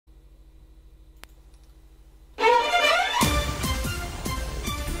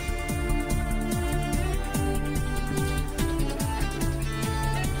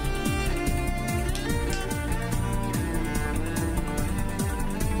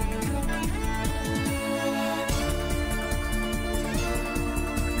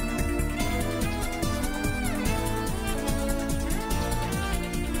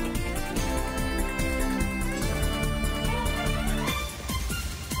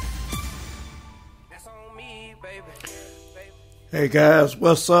Hey guys,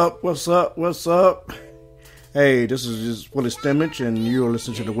 what's up? What's up? What's up? Hey, this is Willie Stimage, and you are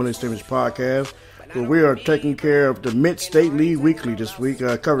listening to the Willie Stimage podcast, where we are taking care of the Mid-State League Weekly this week,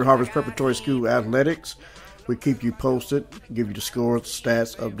 covering Harvest Preparatory School athletics. We keep you posted, give you the scores,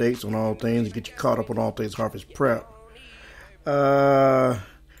 stats, updates on all things, and get you caught up on all things Harvest Prep. Follow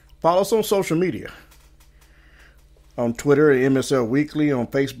us on social media. On Twitter at MSL Weekly, on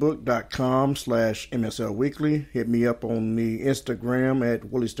Facebook.com/MSL Weekly. Hit me up on the Instagram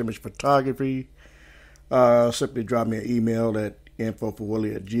at Willie Stimage Photography. Simply drop me an email at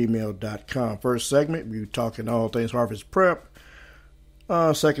infoforwillie@gmail.com. First segment, we talking all things Harvest Prep.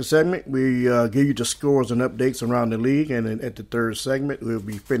 Second segment, we give you the scores and updates around the league. And then at the third segment, we'll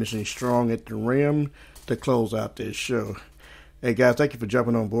be finishing strong at the rim to close out this show. Hey guys, thank you for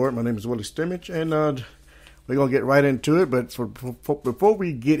jumping on board. My name is Willie Stimage, and we're going to get right into it, but before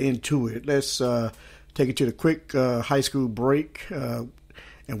we get into it, let's take it to the quick high school break, and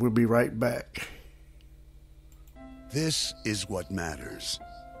we'll be right back. This is what matters.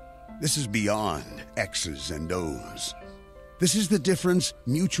 This is beyond X's and O's. This is the difference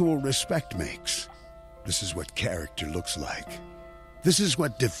mutual respect makes. This is what character looks like. This is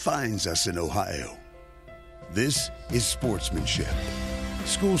what defines us in Ohio. This is sportsmanship.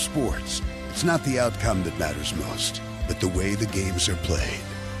 School sports. It's not the outcome that matters most, but the way the games are played.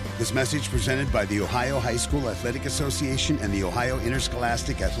 This message presented by the Ohio High School Athletic Association and the Ohio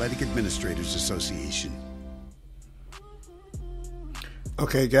Interscholastic Athletic Administrators Association.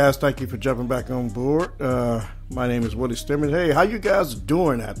 Okay, guys, thank you for jumping back on board. My name is Willie Stimage. Hey, how you guys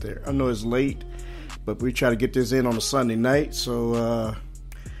doing out there? I know it's late, but we try to get this in on a Sunday night, so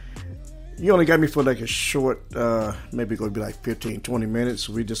you only got me for like a short, maybe going to be like 15, 20 minutes.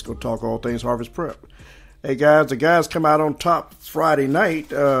 We just go talk all things Harvest Prep. Hey guys, the guys come out on top Friday night.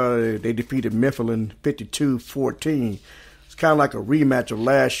 They defeated Mifflin 52-14. It's kind of like a rematch of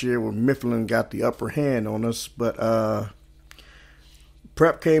last year where Mifflin got the upper hand on us. But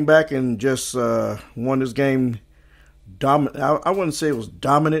Prep came back and just won this game. I wouldn't say it was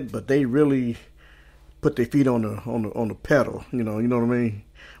dominant, but they really put their feet on the pedal. You know what I mean?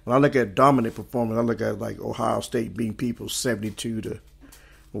 When I look at dominant performance, I look at like Ohio State beating people 72 to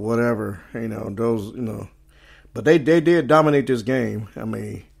whatever, But they did dominate this game. I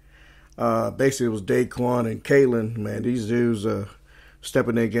mean, basically it was Daquan and Kalen. Man, these dudes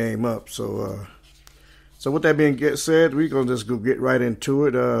stepping their game up. So with that being said, we're gonna just go get right into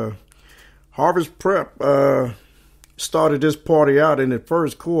it. Harvest Prep started this party out in the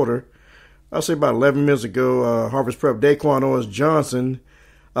first quarter. I'll say about 11 minutes ago. Harvest Prep Daquan Owens Johnson.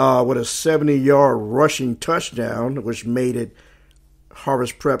 With a 70-yard rushing touchdown, which made it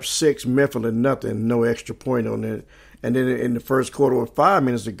Harvest Prep 6, Mifflin nothing, no extra point on it. And then in the first quarter, 5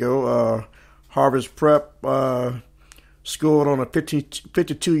 minutes ago, Harvest Prep scored on a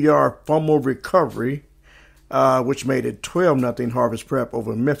 52-yard fumble recovery, which made it 12-0 Harvest Prep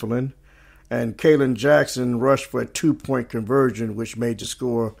over Mifflin. And Kalen Jackson rushed for a 2-point conversion, which made the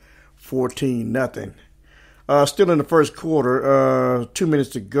score 14-0. Still in the first quarter, 2 minutes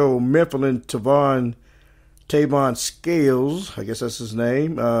to go, Mifflin Tavon Scales, I guess that's his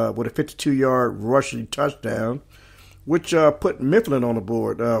name, with a 52-yard rushing touchdown, which put Mifflin on the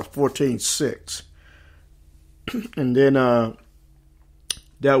board, 14-6. And then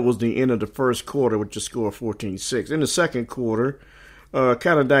that was the end of the first quarter, with the score 14-6. In the second quarter,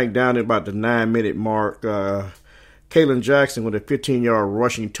 kind of down at about the 9-minute mark, Kalen Jackson with a 15-yard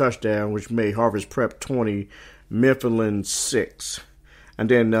rushing touchdown, which made Harvest Prep 20, Mifflin 6. And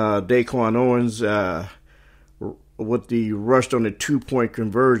then Daquan Owens with the rush on the 2-point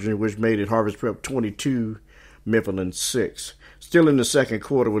conversion, which made it Harvest Prep 22, Mifflin 6. Still in the second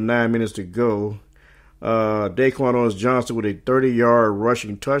quarter with 9 minutes to go, Daquan Owens Johnson with a 30-yard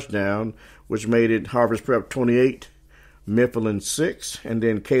rushing touchdown, which made it Harvest Prep 28, Mifflin 6. And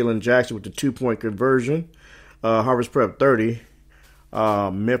then Kalen Jackson with the 2-point conversion, Harvest Prep 30,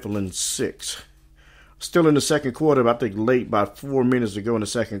 Mifflin 6. Still in the second quarter, I think late, about 4 minutes to go in the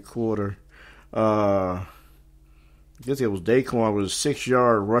second quarter. I guess it was Daquan with a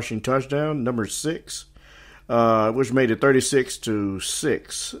 6-yard rushing touchdown, number 6, which made it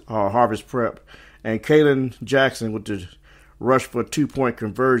 36-6, Harvest Prep. And Kalen Jackson with the rush for a 2-point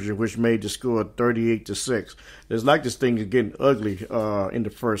conversion, which made the score 38-6. It's like this thing is getting ugly in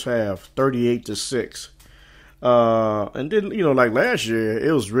the first half, 38-6. And then, like last year,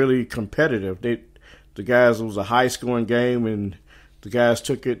 it was really competitive. The guys, it was a high-scoring game, and the guys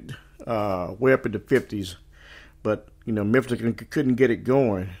took it way up in the 50s. But, Mifflin couldn't get it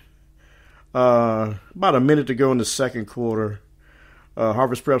going. About a minute to go in the second quarter,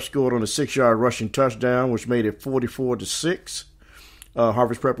 Harvest Prep scored on a 6-yard rushing touchdown, which made it 44-6.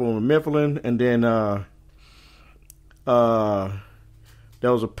 Harvest Prep over Mifflin, and then there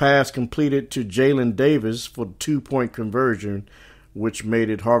was a pass completed to Jalen Davis for the 2-point conversion, which made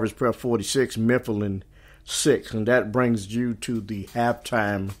it Harvest Prep 46, Mifflin 6, and that brings you to the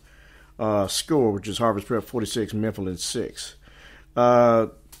halftime score, which is Harvest Prep 46, Mifflin 6.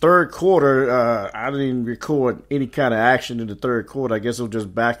 Third quarter, I didn't record any kind of action in the third quarter. I guess it was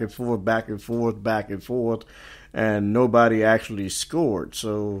just back and forth, back and forth, back and forth, and nobody actually scored.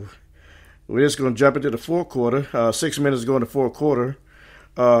 So we're just going to jump into the fourth quarter. 6 minutes to go in the fourth quarter.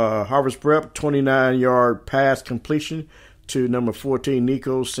 Harvest Prep, 29-yard pass completion to number 14,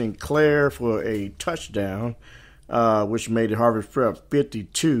 Nico Sinclair, for a touchdown, which made it Harvest Prep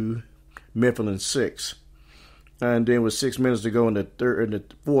 52, Mifflin 6. And then with 6 minutes to go in the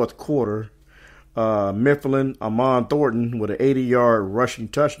fourth quarter, Mifflin, Amon Thornton with an 80-yard rushing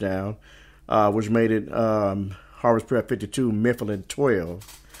touchdown, which made it Harvest Prep 52, Mifflin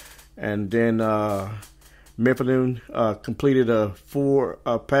 12. And then Mifflin completed a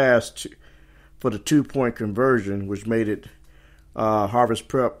pass for the 2-point conversion, which made it Harvest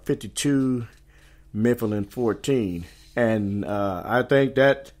Prep 52, Mifflin 14. And I think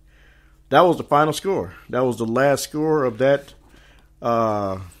that was the final score. That was the last score of that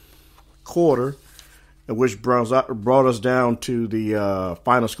quarter, which brought us down to the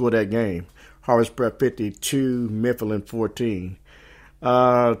final score of that game. Harvest Prep 52, Mifflin 14.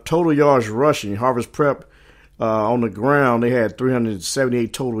 Total yards rushing. Harvest Prep on the ground, they had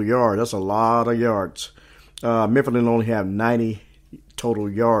 378 total yards. That's a lot of yards. Mifflin only had 90 total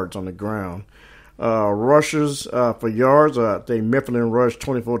yards on the ground. Rushes for yards, they Mifflin rushed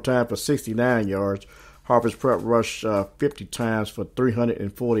 24 times for 69 yards. Harvest Prep rushed 50 times for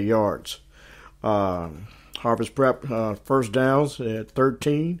 340 yards. Harvest Prep first downs at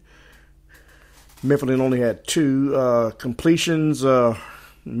 13. Mifflin only had 2 completions.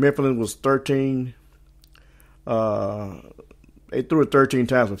 Mifflin was 13. They threw it 13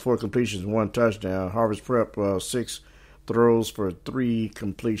 times with 4 completions and 1 touchdown. Harvest Prep 6 throws for 3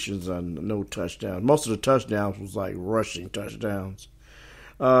 completions and no touchdowns. Most of the touchdowns was like rushing touchdowns.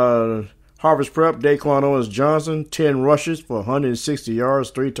 Harvest Prep, Daquan Owens-Johnson, 10 rushes for 160 yards,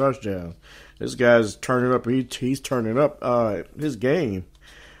 3 touchdowns. This guy's turning up. He's turning up his game.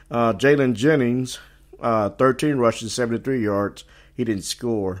 Jalen Jennings, 13 rushes, 73 yards. He didn't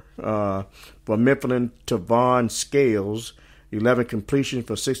score. For Mifflin, Tavon Scales, 11 completions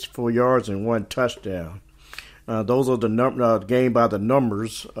for 64 yards and 1 touchdown. Those are the game by the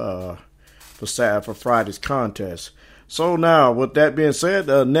numbers for Friday's contest. So now, with that being said,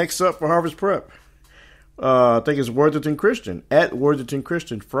 next up for Harvest Prep, I think it's Worthington Christian at Worthington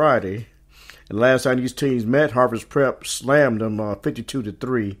Christian Friday. And last time these teams met, Harvest Prep slammed them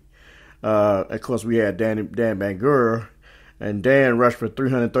 52-3. Of course, we had Dan Bangura, and Dan rushed for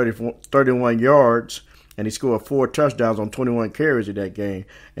 331 yards. And he scored 4 touchdowns on 21 carries in that game.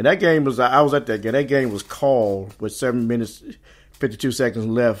 And that game I was at that game. That game was called with 7 minutes, 52 seconds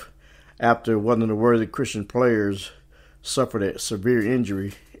left after one of the Worthy Christian players suffered a severe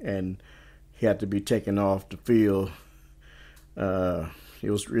injury and he had to be taken off the field. It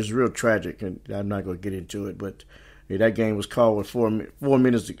was real tragic, and I'm not going to get into it. But that game was called with 7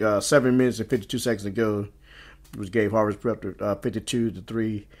 minutes and 52 seconds to go, which gave Harvest Prep a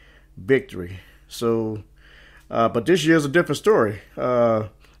 52-3 victory. So, but this year's a different story.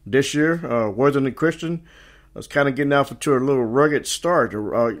 This year, Worthington Christian was kind of getting out to a little rugged start.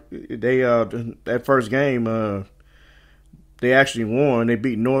 That first game, they actually won. They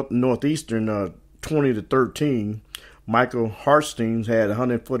beat Northeastern 20-13. Michael Hartstein had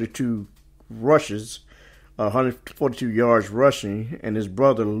 142 rushes, 142 yards rushing, and his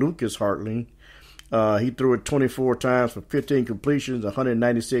brother Lucas Hartling, he threw it 24 times for 15 completions,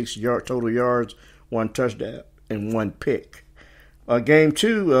 196 total yards, 1 touchdown, and 1 pick. Game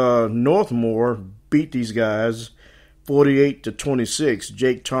 2, Northmore beat these guys 48-26.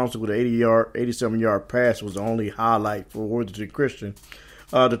 Jake Thompson with an 87-yard pass was the only highlight for Worthington Christian.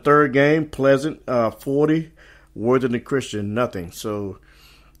 The third game, Pleasant 40, Worthington Christian nothing. So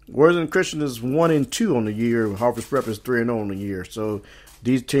Worthington Christian is 1-2 on the year. Harvest Prep is 3-0 on the year. So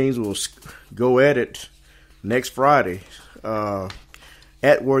these teams will go at it next Friday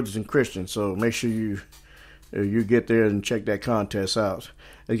at Worthington Christian. So make sure you get there and check that contest out.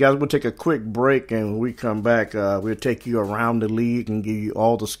 Hey guys, we'll take a quick break, and when we come back, we'll take you around the league and give you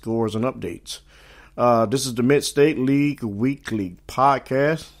all the scores and updates. This is the Mid-State League Weekly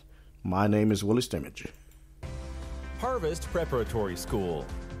Podcast. My name is Willie Stimage. Harvest Preparatory School,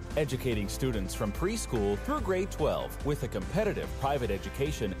 educating students from preschool through grade 12 with a competitive private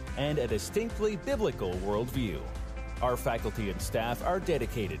education and a distinctly biblical worldview. Our faculty and staff are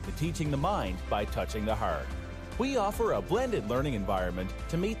dedicated to teaching the mind by touching the heart. We offer a blended learning environment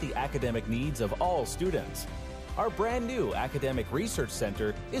to meet the academic needs of all students. Our brand new Academic Research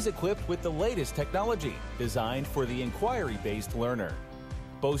Center is equipped with the latest technology designed for the inquiry-based learner.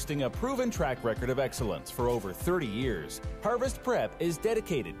 Boasting a proven track record of excellence for over 30 years, Harvest Prep is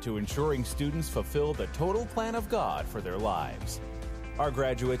dedicated to ensuring students fulfill the total plan of God for their lives. Our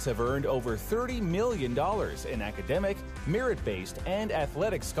graduates have earned over $30 million in academic, merit-based, and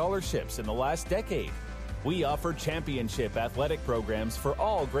athletic scholarships in the last decade. We offer championship athletic programs for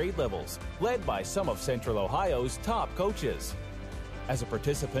all grade levels, led by some of Central Ohio's top coaches. As a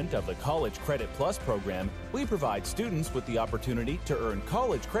participant of the College Credit Plus program, we provide students with the opportunity to earn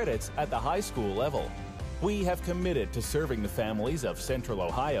college credits at the high school level. We have committed to serving the families of Central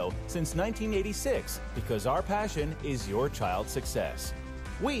Ohio since 1986 because our passion is your child's success.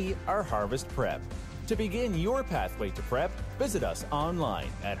 We are Harvest Prep. To begin your pathway to prep, visit us online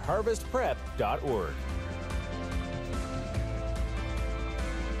at harvestprep.org.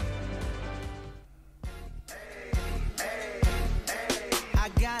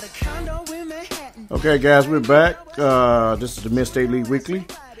 Okay, guys, we're back. This is the Mid-State League Weekly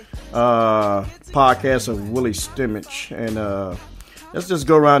podcast of Willie Stimage. And let's just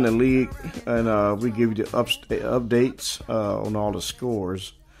go around the league and we give you the updates on all the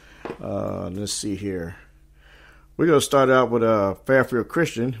scores. Let's see here. We're going to start out with Fairfield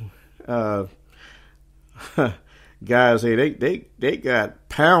Christian. Guys, hey, they got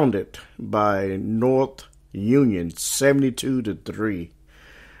pounded by North Union 72-3.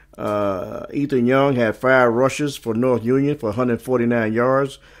 Ethan Young had 5 rushes for North Union for 149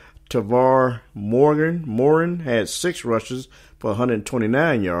 yards. Tavar Morin had 6 rushes for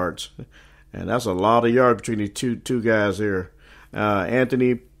 129 yards. And that's a lot of yards between the two guys here.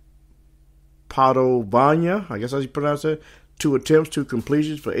 Anthony Padovania, I guess how you pronounce that, 2 attempts, 2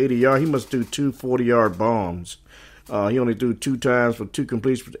 completions for 80 yards. He must do 2 40-yard bombs. He only threw 2 times for 2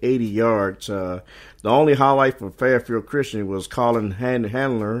 completions for 80 yards. The only highlight for Fairfield Christian was Colin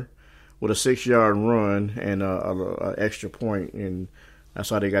Handler with a 6-yard run and an extra point, and that's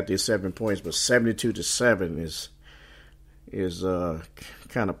how they got these 7 points. But 72-7 is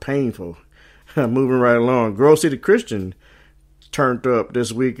kind of painful. Moving right along, Grove City Christian turned up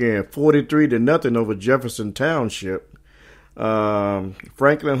this weekend, 43-0 over Jefferson Township.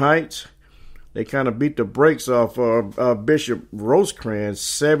 Franklin Heights, they kind of beat the brakes off Bishop Rosecrans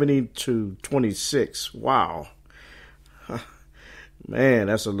 70-26. Wow. Man,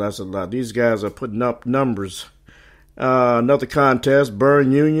 that's a lot. These guys are putting up numbers. Another contest,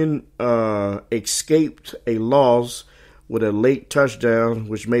 Burn Union escaped a loss with a late touchdown,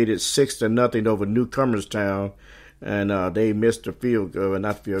 which made it 6-0 over Newcomerstown. And they missed the field goal,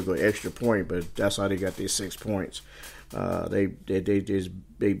 not field goal, extra point, but that's how they got these 6 points. This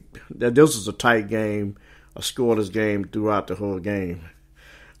was a tight game, a scoreless game throughout the whole game.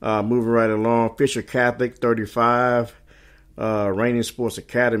 Moving right along, Fisher Catholic 35, Reigning Sports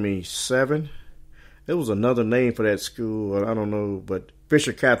Academy 7. There was another name for that school, I don't know, but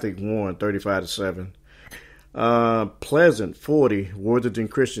Fisher Catholic won 35-7. Pleasant 40, Worthington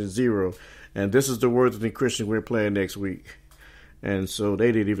Christian 0, and this is the Worthington Christian we're playing next week, and so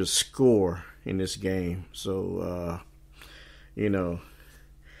they didn't even score in this game. So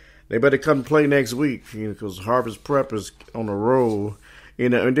they better come play next week, because Harvest Prep is on the roll.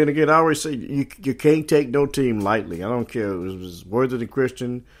 And then again, I always say you can't take no team lightly. I don't care. It was Worthington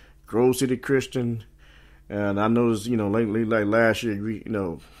Christian, Grove City Christian, and I noticed, lately, like last year,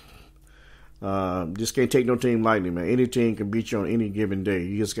 just can't take no team lightly, man. Any team can beat you on any given day.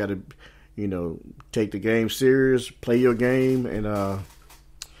 You just got to, take the game serious, play your game, and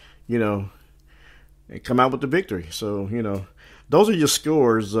and come out with the victory. So, those are your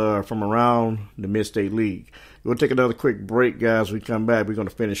scores from around the Mid-State League. We'll take another quick break, guys. When we come back, we're going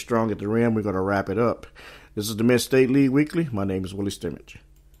to finish strong at the rim. We're going to wrap it up. This is the Mid-State League Weekly. My name is Willie Stimage.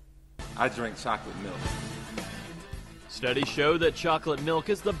 I drink chocolate milk. Studies show that chocolate milk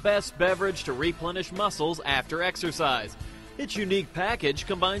is the best beverage to replenish muscles after exercise. Its unique package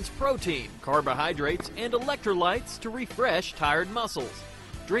combines protein, carbohydrates, and electrolytes to refresh tired muscles.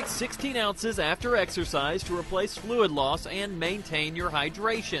 Drink 16 ounces after exercise to replace fluid loss and maintain your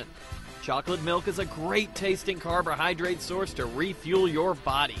hydration. Chocolate milk is a great tasting carbohydrate source to refuel your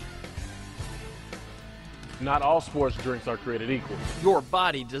body. Not all sports drinks are created equal. Your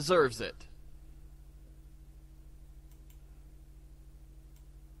body deserves it.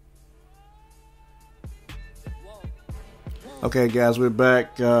 Okay, guys, we're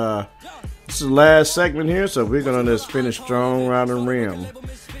back. This is the last segment here, so we're going to just finish strong around the rim.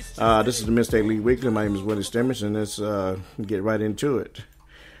 This is the Mid-State League Weekly. My name is Willie Stimage, and let's get right into it.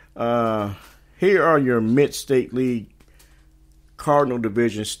 Here are your Mid-State League Cardinal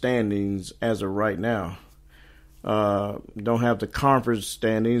Division standings as of right now. Don't have the conference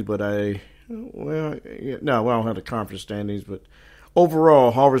standings, but I don't have the conference standings, but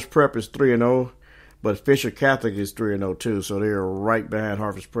overall, Harvest Prep is 3-0, but Fisher Catholic is 3-0 too, so they're right behind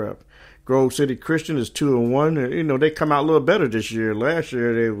Harvest Prep. Grove City Christian is 2-1. You know, they come out a little better this year. Last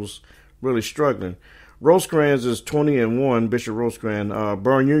year they was really struggling. Rosecrans is 20-1. Bishop Rosecrans.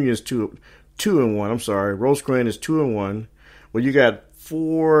 Burn Union is 2-1. I'm sorry. Rosecrans is 2-1. Well, you got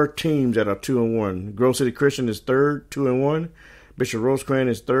 4 teams that are 2-1. Grove City Christian is third, 2-1. Bishop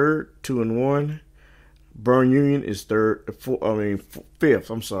Rosecrans is third, 2-1. Burn Union is fifth.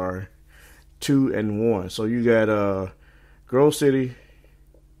 I'm sorry, 2-1. So you got Grove City,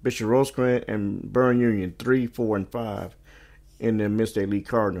 Bishop Rosecrans, and Burn Union 3, 4, and 5 in the Mid-State League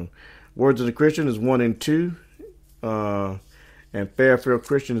Cardinal. Words of the Christian is 1-2, and Fairfield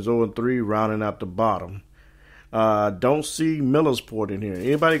Christian is 0-3, rounding out the bottom. Don't see Millersport in here.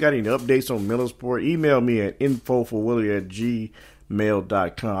 Anybody got any updates on Millersport? Email me at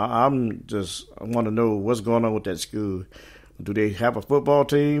info4willie@gmail.com. I want to know what's going on with that school. Do they have a football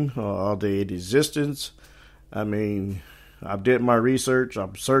team? Are they in existence? I mean, I did my research.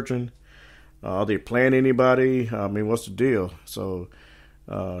 I'm searching. Are they playing anybody? I mean, what's the deal? So,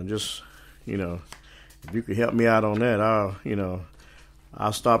 if you could help me out on that,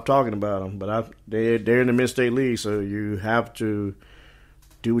 I'll stop talking about them. But they're in the Mid-State League, so you have to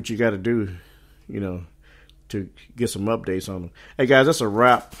do what you got to do, to get some updates on them. Hey, guys, that's a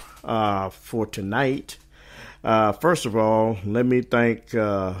wrap for tonight. First of all, let me thank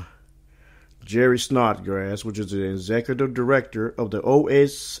Jerry Snodgrass, which is the executive director of the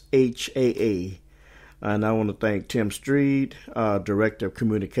OSHAA. And I want to thank Tim Street, director of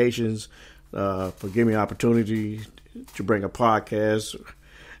communications, for giving me an opportunity to bring a podcast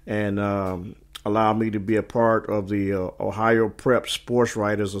and allow me to be a part of the Ohio Prep Sports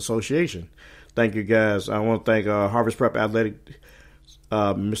Writers Association. Thank you, guys. I want to thank Harvest Prep Athletic,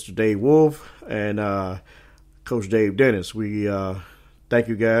 Mr. Dave Wolf, and Coach Dave Dennis. We thank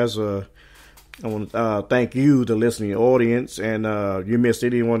you, guys. I want to thank you, the listening audience, and you missed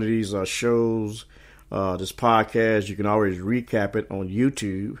any one of these shows, this podcast, you can always recap it on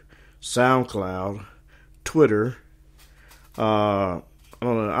YouTube, SoundCloud, Twitter. I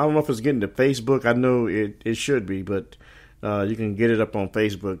don't know if it's getting to Facebook. I know it should be, but you can get it up on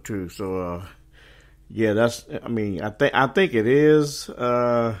Facebook too. So I think it is.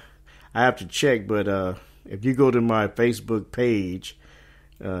 I have to check, but if you go to my Facebook page,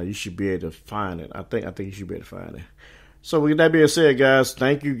 you should be able to find it. I think you should be able to find it. So with that being said, guys,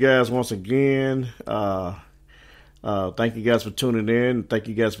 thank you guys once again. Thank you guys for tuning in. Thank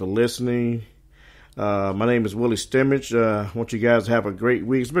you guys for listening. My name is Willie Stimage. I want you guys to have a great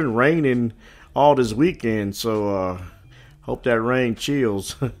week. It's been raining all this weekend, so hope that rain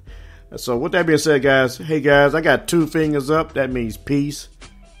chills. So with that being said, guys, hey guys, I got 2 fingers up. That means peace.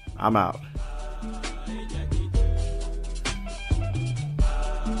 I'm out.